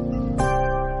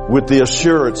with the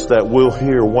assurance that we'll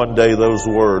hear one day those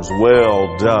words,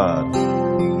 "Well done,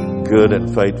 good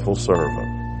and faithful servant."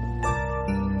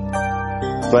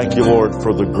 Thank you, Lord,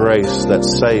 for the grace that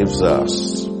saves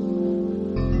us.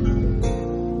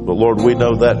 But Lord, we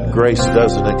know that grace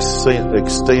doesn't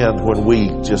extend when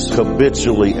we just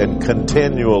habitually and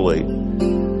continually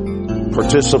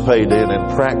participate in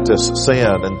and practice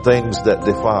sin and things that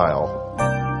defile.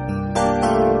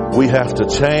 We have to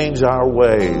change our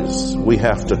ways. We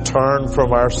have to turn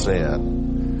from our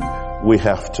sin. We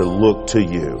have to look to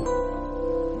you.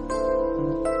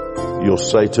 You'll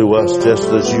say to us just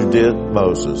as you did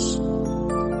Moses,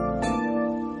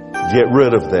 get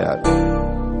rid of that.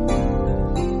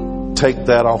 Take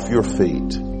that off your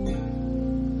feet,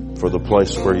 for the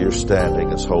place where you're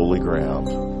standing is holy ground.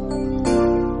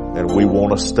 And we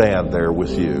want to stand there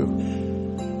with you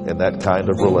in that kind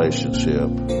of relationship.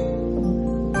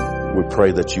 We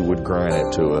pray that you would grant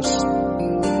it to us.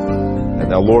 And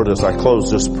now, Lord, as I close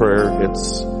this prayer,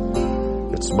 it's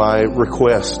my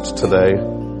request today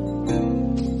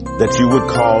that you would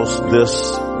cause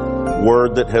this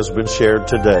word that has been shared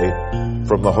today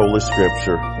from the Holy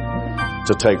Scripture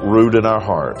to take root in our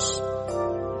hearts.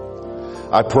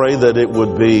 I pray that it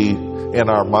would be in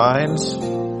our minds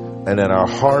and in our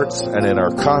hearts and in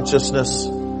our consciousness.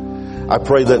 I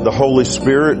pray that the Holy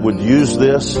Spirit would use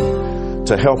this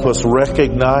to help us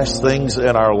recognize things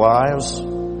in our lives,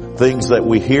 things that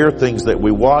we hear, things that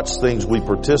we watch, things we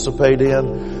participate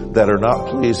in that are not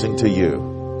pleasing to you.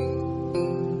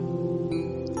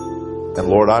 And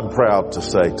Lord, I'm proud to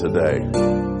say today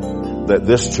that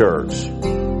this church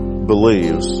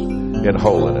believes in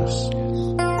holiness.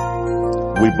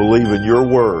 We believe in your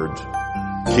word,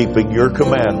 keeping your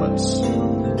commandments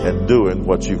and doing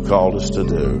what you've called us to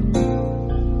do.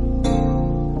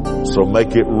 So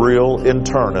make it real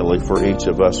internally for each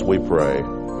of us, we pray.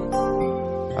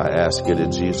 I ask it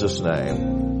in Jesus'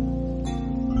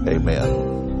 name. Amen.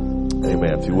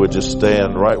 Amen. If you would just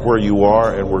stand right where you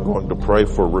are, and we're going to pray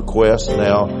for requests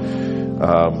now.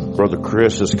 Brother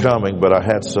Chris is coming, but I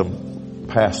had some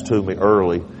passed to me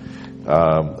early,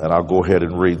 and I'll go ahead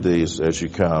and read these as you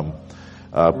come.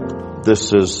 It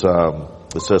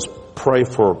says, pray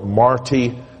for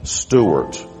Marty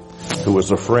Stewart, who is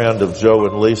a friend of Joe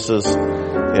and Lisa's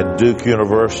in Duke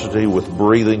University with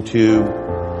breathing tube.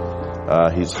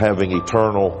 He's having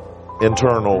internal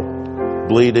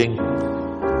bleeding.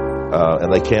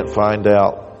 and they can't find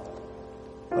out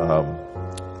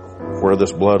where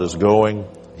this blood is going.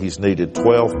 He's needed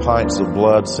 12 pints of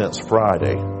blood since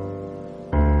Friday.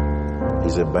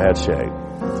 He's in bad shape.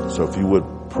 So if you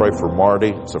would pray for Marty,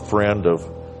 it's a friend of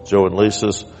Joe and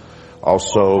Lisa's.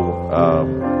 Also,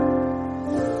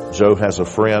 Joe has a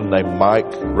friend named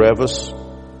Mike Revis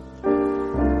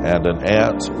and an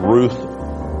aunt, Ruth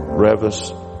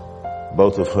Revis,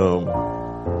 both of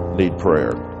whom need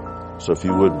prayer. So if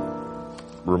you would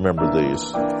remember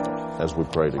these as we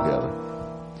pray together.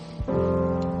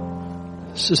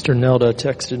 Sister Nelda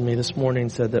texted me this morning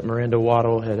and said that Miranda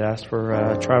Waddle had asked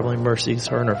for traveling mercies.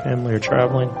 Her and her family are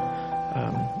traveling.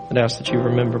 I'd ask that you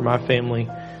remember my family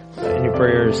in your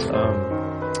prayers.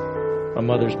 My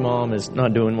mother's mom is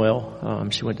not doing well.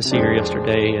 She went to see her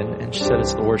yesterday, and she said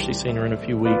it's the worst she's seen her in a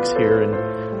few weeks here,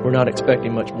 and we're not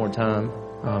expecting much more time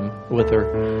with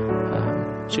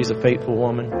her. She's a faithful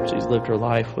woman. She's lived her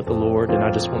life with the Lord, and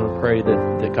I just want to pray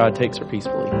that God takes her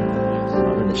peacefully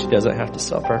and that she doesn't have to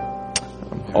suffer.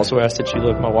 Also ask that you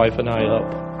lift my wife and I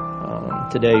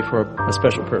up today for a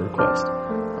special prayer request.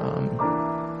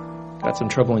 Got some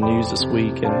troubling news this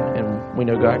week, and we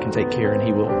know God can take care, and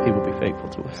He will be faithful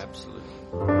to us.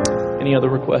 Absolutely. Any other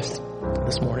requests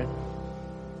this morning?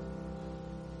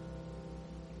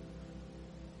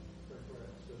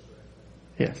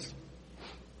 Yes.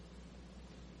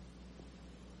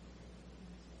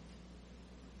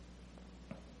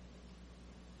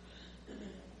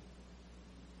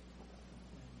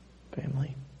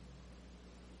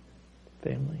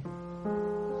 Family.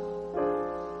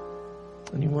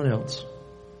 Anyone else?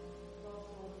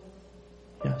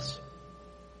 Yes.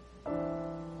 All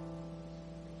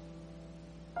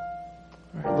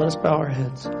right, let us bow our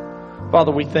heads.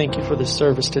 Father, we thank you for this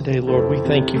service today, Lord. We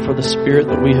thank you for the spirit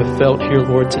that we have felt here,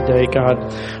 Lord, today,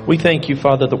 God. We thank you,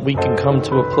 Father, that we can come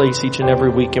to a place each and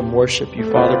every week and worship you,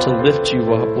 Father, to lift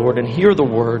you up, Lord, and hear the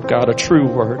word, God, a true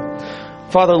word.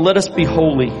 Father, let us be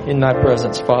holy in thy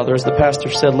presence, Father. As the pastor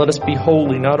said, let us be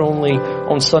holy not only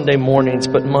on Sunday mornings,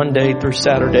 but Monday through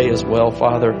Saturday as well,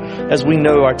 Father, as we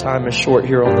know our time is short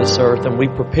here on this earth and we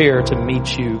prepare to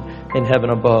meet you in heaven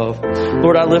above.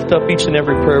 Lord, I lift up each and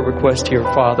every prayer request here,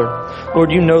 Father.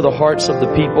 Lord, you know the hearts of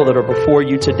the people that are before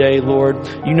you today, Lord.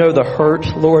 You know the hurt,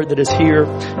 Lord, that is here.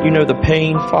 You know the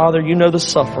pain, Father. You know the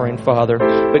suffering, Father.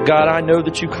 But God, I know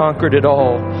that you conquered it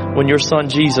all when your son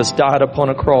Jesus died upon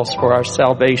a cross for our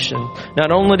salvation.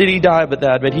 Not only did he die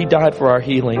but he died for our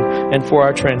healing and for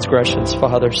our transgressions,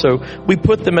 Father. So we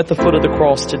put them at the foot of the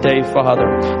cross today, Father.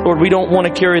 Lord, we don't want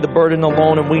to carry the burden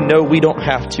alone, and we know we don't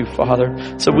have to,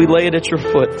 Father. So we lay it at your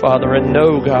foot, Father, and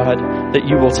know, God, that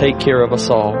you will take care of us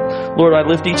all. Lord, I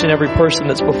lift each and every person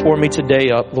that's before me today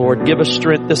up, Lord. Give us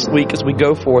strength this week as we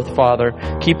go forth, Father.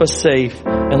 Keep us safe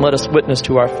and let us witness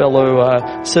to our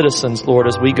fellow citizens, Lord,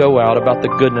 as we go out about the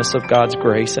goodness of God's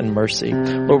grace and mercy.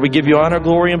 Lord, we give you honor,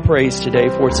 glory, and praise today,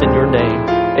 for it's in your name.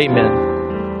 Amen.